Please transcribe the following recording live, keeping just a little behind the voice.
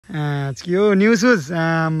यो new shoes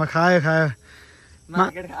खायो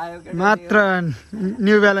मात्र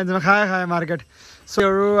न्यू ब्यालेन्समा खायो मार्केट।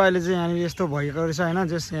 सोहरू अहिले चाहिँ यहाँनिर यस्तो भएको रहेछ होइन,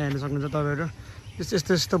 जस यहाँ हेर्न सक्नुहुन्छ तपाईँहरू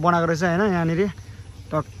यस्तो यस्तो बनाएको रहेछ होइन। यहाँनिर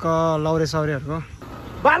टक्क लौरे सौरेहरूको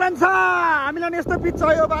बालन्छ। हामीलाई नि यस्तो पिच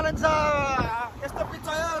चाहियो बालन्छ, यस्तो पिच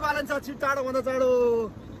चाहियो बालन्छ। छिट चाँडोभन्दा चाँडो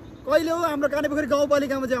कहिले हो हाम्रो कानेपोखरी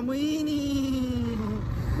गाउँपालिकामा चाहिँ मुइनी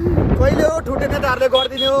कहिले हो ठुटे नेताहरूले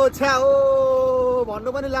गरिदिने हो छ्या हो भन्नु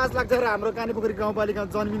पनि लाज लाग्छ र हाम्रो कानेपोखरी गाउँपालिकामा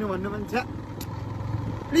जन्मिनु भन्नु पनि छ्या।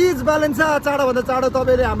 प्लिज बालन्छ चाँडोभन्दा चाँडो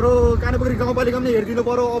तपाईँले हाम्रो कानेपोखरी गाउँपालिकामा पनि हेरिदिनु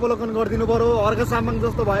पऱ्यो, अवलोकन गरिदिनु पऱ्यो। हर्क साम्बाङ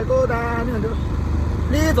जस्तो भएको दामी हुन्थ्यो।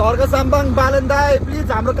 प्लिज हर्क साम्बाङ बालन दाई प्लिज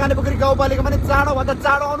हाम्रो कानेपोखरी गाउँपालिकामा पनि चाँडोभन्दा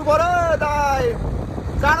चाँडो आउनु पऱ्यो दाई,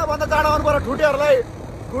 चाँडोभन्दा चाँडो आउनु पऱ्यो।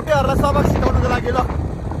 ठुटेहरूलाई सबक सिकाउनुको लागि ल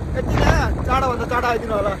यति नै चाँडोभन्दा चाँडो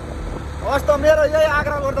आइदिनु होला। हस् त मेरो यही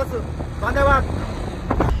आग्रह गर्दछु, धन्यवाद।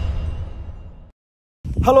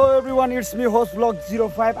 Hello everyone, it's me host blog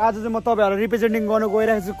 05। आज चाहिँ म तपाईँहरूलाई रिप्रेजेन्टिङ गर्नु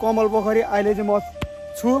गइरहेको छु कमल पोखरी। अहिले चाहिँ म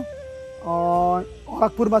छु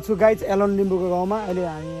हरकपुरमा छु गाइज, एलन लिम्बूको गाउँमा। अहिले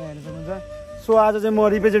हामी हेर्न सक्नुहुन्छ। सो आज चाहिँ म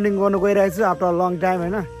रिप्रेजेन्टिङ गर्नु गइरहेको छु आफ्टर लङ टाइम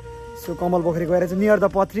होइन। सो कमल पोखरी गइरहेको छु नियर द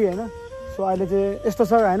पथरी होइन। सो अहिले चाहिँ यस्तो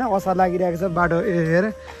छ होइन, असार लागिरहेको छ बाटो हेर,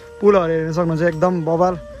 पुलहरू हेर्न सक्नुहुन्छ एकदम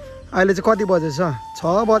बबाल। अहिले चाहिँ कति बजेछ,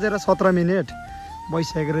 6:17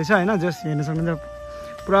 भइसकेको रहेछ होइन। जस हेर्न सक्नुहुन्छ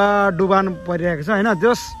पुरा डुबान परिरहेको छ होइन।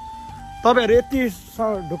 जस तपाईँहरू यति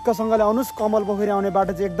ढुक्कसँगले आउनुहोस्, कमल पोखरी आउने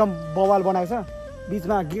बाटो चाहिँ एकदम बवाल बनाएको छ।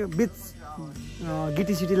 बिचमा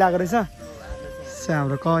गिटी सिटी लागेको रहेछ।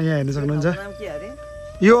 हाम्रो यहाँ हेर्न सक्नुहुन्छ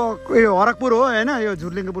यो हरकपुर हो होइन। यो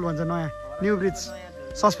झुर्लिङको पुल भन्छ, नयाँ न्यू ब्रिज,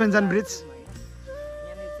 सस्पेन्सन ब्रिज।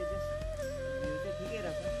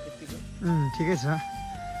 ठिकै छ।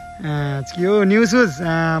 यो न्यु सुज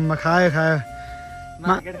खायो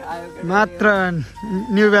मात्र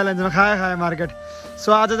न्यू ब्यालेन्समा खायो मार्केट।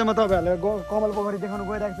 सो आज चाहिँ म तपाईँहरूलाई कमल पोखरी देखाउनु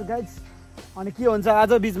गइरहेको छु गाइज। अनि के हुन्छ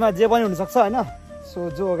आज बिचमा जे पनि हुनसक्छ होइन।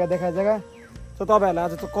 सो जो होगा देखाए जग्गा। सो तपाईँहरूलाई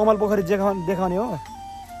आज त कमल पोखरी देखाउने हो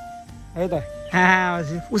है त।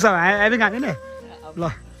 उसो आइबी खाने नि ल।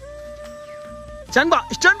 स्ट्यान्ड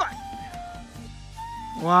बाई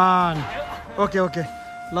 1 ओके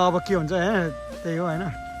ल। अब के हुन्छ त्यही हो होइन।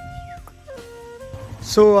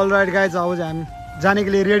 सो अलराइट गाइज, अब चाहिँ हामी जाने के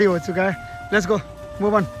लिए रेडी हो चुका है, let's go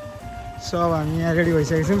move on. So अब हामी यहाँ रेडी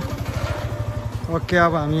भइसकेको छौँ। ओके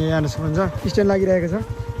अब हामी यहाँ सक्नुहुन्छ स्ट्यान्ड लागिरहेको छ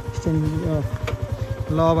स्ट्यान्ड।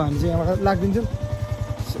 ल अब हामी चाहिँ यहाँबाट लाग्दिन्छौँ।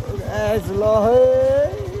 ल है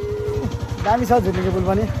दामी छ झुलिङको पुल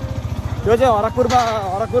पनि। यो चाहिँ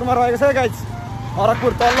हरकपुरमा रहेको छ गाइज।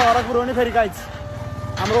 हरकपुर तल्लो हरकपुर हो नि फेरि गाइज।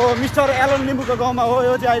 हाम्रो मिस्टर एलन लिम्बूको गाउँमा हो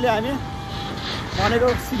यो चाहिँ। अहिले हामी भनेको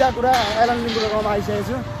सिधा कुरा एलन लिम्बूको गाउँमा आइसकेको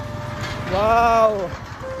छु। वाउ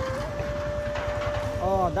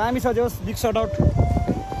दामी छ जोस्, बिग सर्ट आउट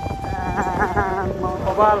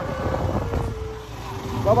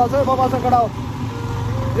बबाल छ कडा हो।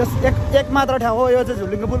 यस एक मात्र ठाउँ हो यो चाहिँ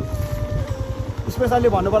झुलिङको पुल। स्पेसल्ली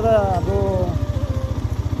भन्नुपर्दा हाम्रो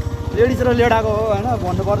लेडिज र लेडाको हो होइन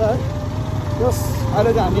भन्नुपर्दा है। जोस्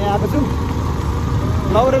अहिले चाहिँ हामी यहाँ आएको छौँ।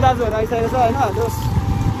 लौरे दाजुहरू आइसकेको छ होइन। जोस्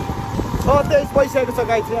 6:23 भइसकेको छ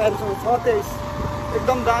गाई चाहिँ आएर 6:23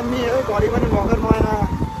 एकदम दामी है। घडी पनि भर्खर नयाँ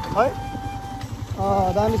है,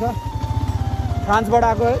 दामी छ। फ्रान्सबाट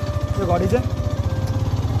आएको है यो घडी चाहिँ।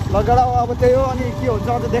 लगेडा अब त्यही हो। अनि के हुन्छ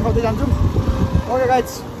अझ देखाउँदै जान्छौँ। Okay guys,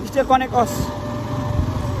 stay connect us,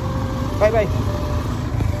 by.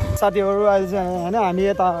 साथीहरू अहिले चाहिँ होइन हामी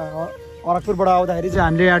यता हरकपुरबाट आउँदाखेरि चाहिँ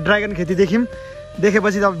हामीले यहाँ ड्रागन खेती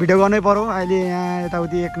देखेपछि त अब भिडियो गर्नै पऱ्यो। अहिले यहाँ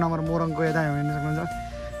यताउति 1 नम्बर मोरङको यता हेर्न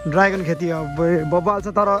सक्नुहुन्छ ड्रागन खेती अब बबाल छ।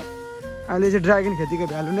 तर अहिले चाहिँ ड्रागन खेतीको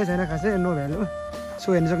भ्यालु नै छैन खासै, नो भ्यालु। सो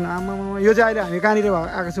हेर्न सक्नु आमा यो चाहिँ अहिले हामी कहाँनिर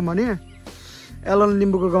आएको छौँ भने एलन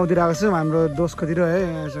लिम्बूको गाउँतिर आएको छौँ, हाम्रो दोस्कोतिर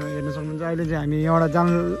है। हेर्न सक्नुहुन्छ अहिले चाहिँ हामी यहाँबाट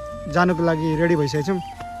जानुको लागि रेडी भइसकेको छौँ।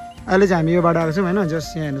 अहिले चाहिँ हामी यो बाटो आएको छौँ होइन।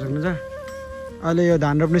 जस यहाँ हेर्न सक्नुहुन्छ अहिले यो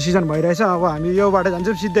धान रोप्ने सिजन भइरहेछ। अब हामी यो बाटो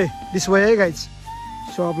जान्छौँ सिधै दिस वे है गाइज।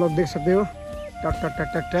 सो आप लोग देख सक्दै हो talk talk talk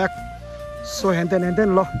talk talk. So हेनतेन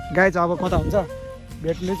ल गाइज अब कता हुन्छ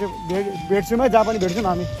भेट्छौँ है, जहाँ पनि भेट्छौँ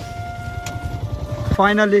हामी।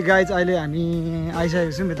 फाइनल्ली गाइज अहिले हामी आइसकेको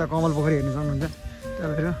छौँ यता कमल पोखरी हेर्न सक्नुहुन्छ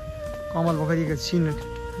तपाईँहरू। कमल पोखरीको सिन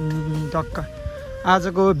टक्क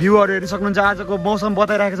आजको भ्यूहरू हेर्न सक्नुहुन्छ। आजको मौसम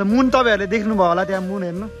बताइरहेको छ। मुन तपाईँहरूले देख्नुभयो होला, त्यहाँ मुन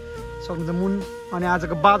हेर्नु सक्नुहुन्छ मुन। अनि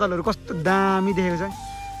आजको बादलहरू कस्तो दामी देखेको छ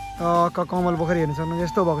टक्क कमल पोखरी हेर्न सक्नुहुन्छ।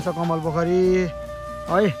 यस्तो भएको छ कमल पोखरी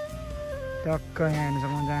है टक्क यहाँ हेर्न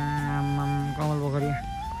सक्नुहुन्छ। कमल पोखरी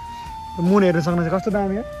मुन हेर्न सक्नुहुन्छ कस्तो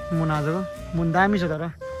दामी हो मुन। आजको मुन दामी छ,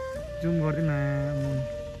 तर जुम गरिदिनु मुन।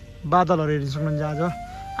 बादलहरू हेर्न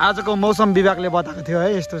सक्नुहुन्छ। आजको मौसम विभागले बताएको थियो है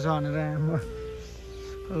यस्तो छ भनेर।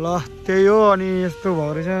 ल त्यही हो अनि यस्तो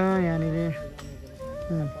भएको रहेछ यहाँनिर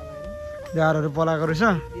झारहरू पलाएको रहेछ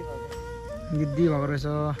गिद्दी भएको रहेछ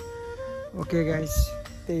ओके गाइस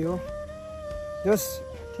त्यही हो जस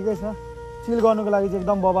ठिकै छ चिल गर्नुको लागि चाहिँ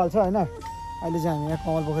एकदम बबाल छ होइन अहिले चाहिँ हामी यहाँ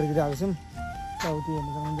कमल पोखरीतिर आएको छौँ यताउति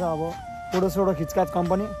हेर्नु सक्नुहुन्छ अब फोटो सोटो खिचकाच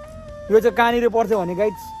कम्पनी यो चाहिँ कहाँनिर पर्थ्यो भने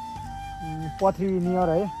गाइस पथरी नियर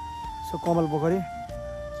है सो कमल पोखरी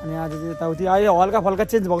अनि आज चाहिँ यताउति अहिले हल्का फल्का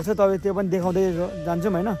चेन्ज भएको छ तपाईँ त्यो पनि देखाउँदै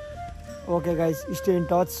जान्छौँ होइन okay guys stay in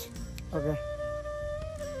touch okay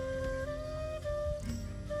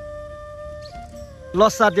ल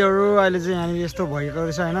साथीहरू अहिले चाहिँ यहाँनिर यस्तो भएको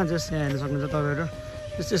रहेछ होइन जस यहाँ हेर्नु सक्नुहुन्छ तपाईँहरू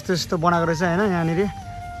यस्तो यस्तो यस्तो बनाएको रहेछ होइन यहाँनिर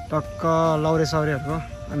टक्क लौरे सौरेहरूको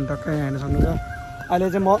अनि टक्क यहाँ हेर्नु सक्नुहुन्छ अहिले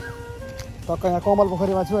चाहिँ म टक्क यहाँ कमल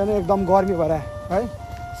पोखरीमा छु होइन एकदम गर्मी भएर है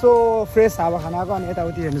सो फ्रेस हावा खानाको अनि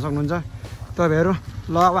यताउति हेर्नु सक्नुहुन्छ तपाईँहरू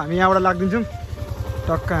ल अब हामी यहाँबाट लाग्दिन्छौँ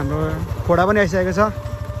टक्क हाम्रो खोडा पनि आइसकेको छ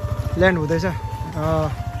ल्यान्ड हुँदैछ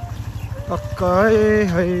टक्क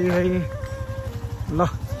है ल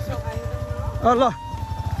ल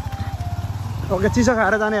ओके चिसो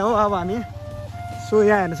खाएर जाने हो अब हामी सो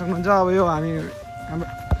यहाँ हेर्नु सक्नुहुन्छ अब यो हामी हाम्रो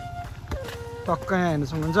टक्क यहाँ हेर्नु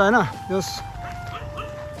सक्नुहुन्छ होइन यस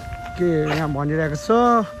के यहाँ भनिरहेको छ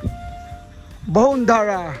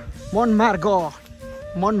बहुन्धारा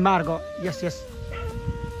मनमार्ग यस यस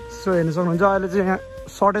सो हेर्नु सक्नुहुन्छ अहिले चाहिँ यहाँ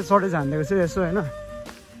सर्टेज हानिदिएको छु यसो होइन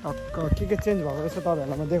टक्क के चेन्ज भएको रहेछ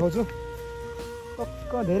तपाईँहरूलाई म देखाउँछु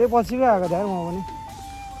टक्क धेरै पछि पो आएको धेरै म पनि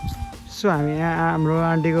सो हामी यहाँ हाम्रो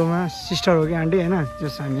आन्टीकोमा सिस्टर हो कि आन्टी होइन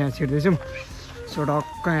जस हामी यहाँ छिर्दैछौँ सो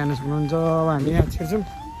टक्क यहाँ हेर्नु सक्नुहुन्छ अब हामी यहाँ छिर्छौँ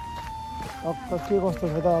टक्क के कस्तो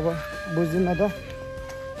छ त अब बुझ्दिनँ त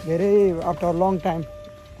धेरै आफ्टर लङ टाइम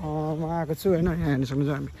म आएको छु होइन यहाँ हेर्नु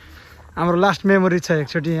सक्नुहुन्छ हामी हाम्रो लास्ट मेमोरी छ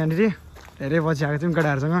एकचोटि यहाँनिर धेरै पछि आएको थियौँ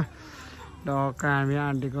केटाहरूसँग टक्क हामी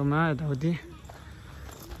आन्टीकोमा यताउति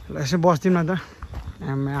ल यसो बस्थ्यौँ न त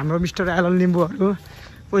हाम्रो मिस्टर एलन लिम्बूहरू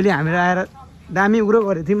पहिले हामीहरू आएर दामी उग्रो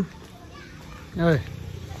गरेको थियौँ है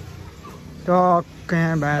टक्क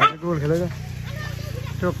यहाँ भाइहरू गोल खेलेको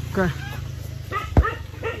टक्क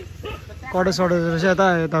कडो सडो रहेछ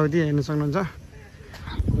यताउति हेर्नु सक्नुहुन्छ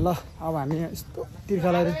ल अब हामी यस्तो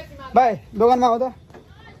तिर्खालाई भाइ दोकानमा आऊ त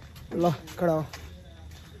ल कडा हो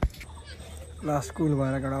ल स्कुल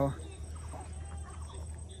भएर कडा हो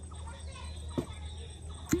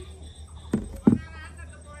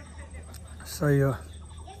सही हो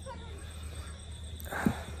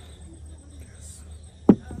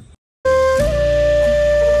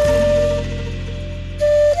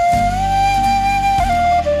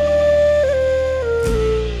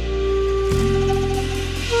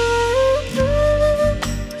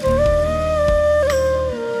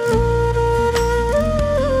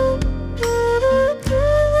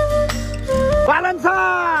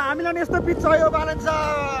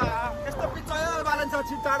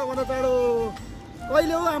चाँडोभन्दा चाँडो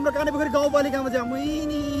कहिले हो हाम्रो कानेपोखरी गाउँपालिकामा चाहिँ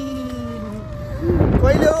मुइनी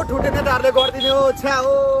कहिले हो ठुटे नेताहरूले गरिदिने हो छ्या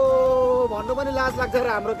हो भन्नु पनि लाज लाग्छ र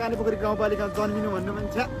हाम्रो कानेपोखरी गाउँपालिकामा जन्मिनु भन्नु पनि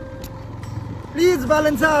छ्या प्लिज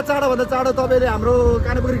बालेन्सा चाँडोभन्दा चाँडो तपाईँले हाम्रो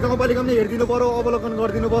कानेपोखरी गाउँपालिकामा पनि हेरिदिनु पऱ्यो अवलोकन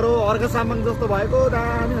गरिदिनु पऱ्यो हर्क साम्बाङ जस्तो भएको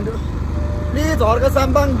दामी हुन्थ्यो प्लिज हर्क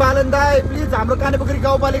साम्बाङ बालेन दाई प्लिज हाम्रो कानेपोखरी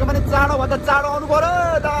गाउँपालिकामा पनि चाँडोभन्दा चाँडो आउनु पऱ्यो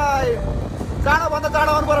दाई चाँडोभन्दा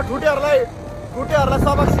चाँडो आउनु पऱ्यो ठुटेहरूलाई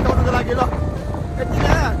सबक सिकाउनुको लागि ल यति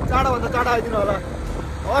नै चाँडोभन्दा चाँडो आइदिनु होला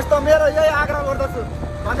हस् त मेरो यही आग्रह गर्दछु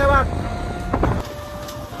धन्यवाद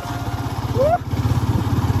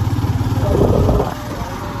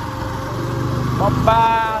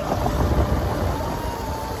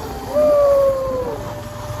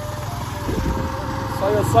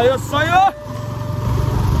सयो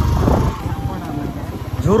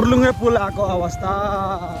झुर्लुङ्गे पुल आएको अवस्था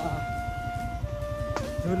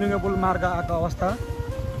झुर्लुङ्गे पुल मार्ग आएको अवस्था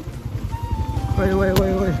ओइ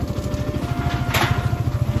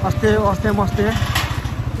अस्ते मस्ते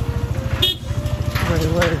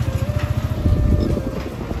ओइ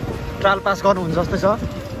ट्रायल पास गर्नुहुन्छ जस्तै छ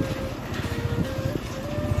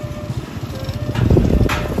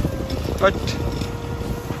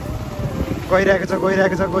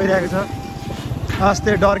गइरहेको छ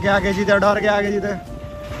अस्ते डर के आगे जिते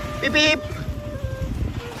पिप पिप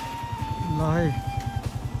ल है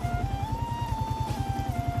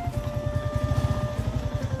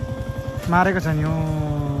मारेको छ नि हो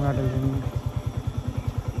गाडो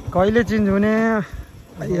कहिले चेन्ज हुने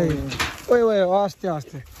ओइ अस्ते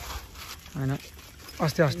होइन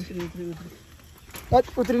अस्ते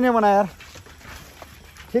उत्रिने बना यार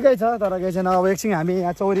ठिकै छ तर केही छैन अब एकछिन हामी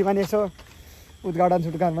यहाँ चौरीमा नि यसो उद्घाटन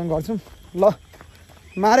पनि गर्छौँ ल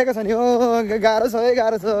मारेको छ नि हो गाह्रो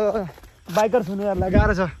छ बाइकर छुनेहरूलाई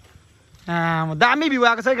गाह्रो छ दामी भ्यू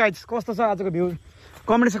आएको छ है गाइज। कस्तो छ आजको भ्यू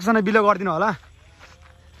कमेन्ट सेक्सनमा बिलो गरिदिनु होला।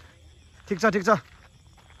 ठिक छ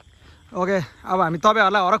ओके। अब हामी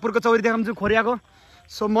तपाईँहरूलाई हरकपुरको चौरी देखाउँछु खोरियाको।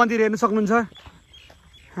 सो मन्दिर हेर्नु सक्नुहुन्छ।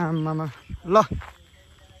 आमामा ल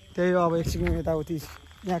त्यही हो। अब एकछिन यताउति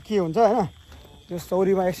यहाँ के हुन्छ होइन त्यो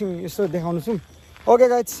चौरीमा एकछिन यसो देखाउनु छु। ओके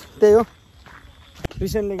गाइज त्यही हो।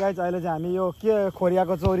 रिसेन्टली गाइज अहिले चाहिँ हामी यो के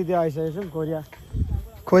खोरियाको चौरीतिर आइसकेको छौँ।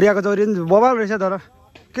 खोरियाको चौरी बबाल रहेछ तर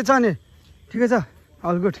के छ नि ठिकै छ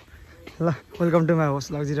अल गुड। ल वेलकम टु माई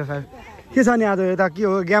होस्ट लग 05। के छ नि आज यता के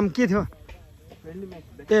हो गेम के थियो?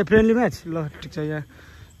 Friendly match. ल ठिक छ यहाँ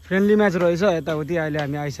फ्रेन्डली म्याच रहेछ यताउति। अहिले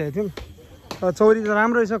हामी आइसकेको थियौँ। चौरी त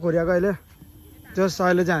राम्रो रहेछ खोरियाको अहिले। जस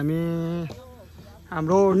अहिले चाहिँ हामी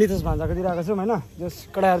हाम्रो नितेश भान्जाकोतिर आएको छौँ होइन। जस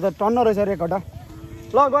केटाहरू त टन्न रहेछ रेकर्ड।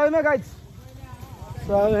 ल गयौँ है गाइज।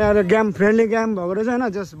 यहाँ गेम फ्रेन्डली गेम भएको रहेछ होइन।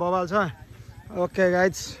 जस बबाल छ। ओके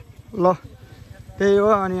गाइज ल त्यही हो।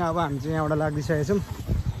 अनि अब हामी चाहिँ यहाँबाट लाग्दिसकेको छौँ।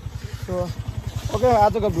 सो ओके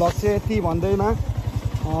आजको भ्लग चाहिँ यति भन्दैमा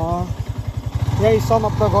यही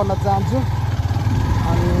समाप्त गर्न चाहन्छु।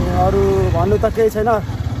 अनि अरू भन्नु त केही छैन।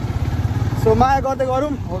 सो माया गर्दै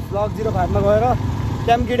गरौँ होस् भ्लग 05 मा गएर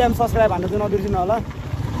ट्याम्की ड्याम सब्सक्राइब हान्नु चाहिँ नबिर्सिनु होला।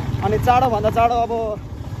 अनि चाँडोभन्दा चाँडो अब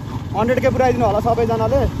 100K पुऱ्याइदिनु होला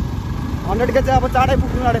सबैजनाले। 100K चाहिँ अब चाँडै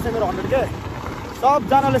पुग्नु रहेछ मेरो 100K।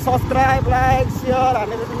 सबजनाले सब्सक्राइब लाइक सेयर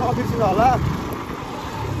हान्ने चाहिँ नबिर्सिनु होला।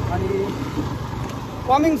 अनि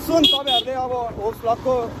कमिङ सुन तपाईँहरूले अब होस्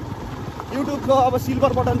भ्लगको युट्युबको अब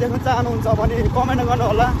सिल्भर बटन देख्न चाहनुहुन्छ भने कमेन्ट गर्नु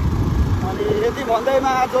होला। अनि यति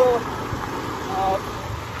भन्दैमा आज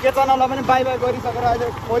केचनालाई पनि बाई बाई गरिसकेर अहिले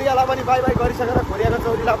खोरियालाई पनि बाई बाई गरिसकेर खोरियाको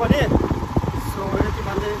चौरीलाई पनि। सो यति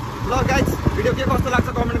भन्दै ल गाइज भिडियो के कस्तो लाग्छ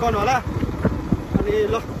कमेन्ट गर्नु होला। अनि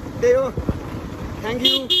ल त्यही हो।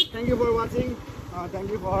 Thank you for watching. Thank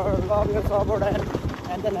you for love your support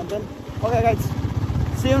and then okay guys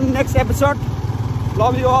see you next episode.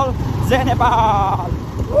 Love you all. जय नेपाल।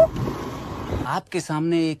 आपके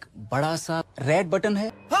सामने एक बड़ा सा रेड बटन है।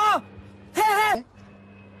 हाँ